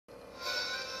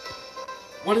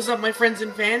What is up, my friends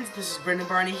and fans? This is Brendan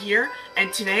Barney here,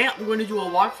 and today I'm going to do a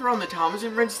walkthrough on the Thomas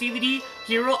 & Friends DVD,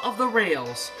 Hero of the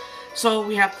Rails. So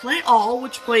we have Play All,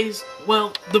 which plays,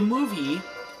 well, the movie,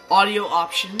 audio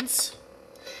options.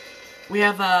 We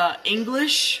have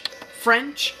English,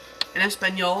 French, and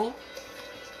Espanol.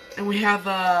 And we have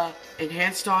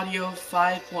Enhanced Audio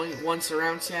 5.1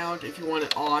 surround sound if you want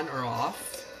it on or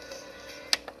off.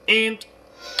 And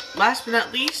last but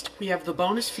not least, we have the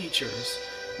bonus features,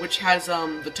 which has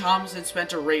the Thomas and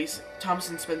Spencer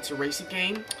Racing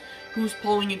game, Who's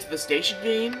Pulling Into the Station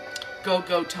game, Go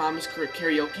Go Thomas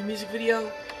karaoke music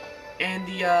video, and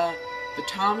the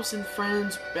Thomas and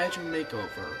Friends bedroom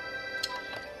makeover.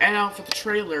 And now for the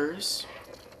trailers,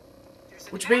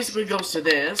 which basically goes to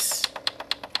this.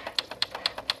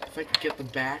 If I could get them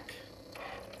back,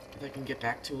 if I can get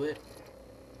back to it.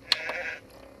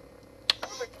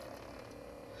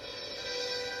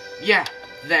 Yeah,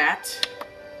 that.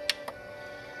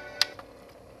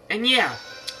 And yeah,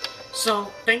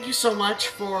 so thank you so much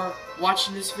for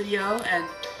watching this video, and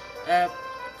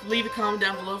leave a comment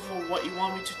down below for what you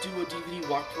want me to do a DVD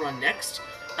walkthrough on next.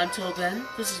 Until then,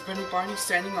 this is Brendan Barney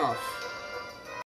signing off.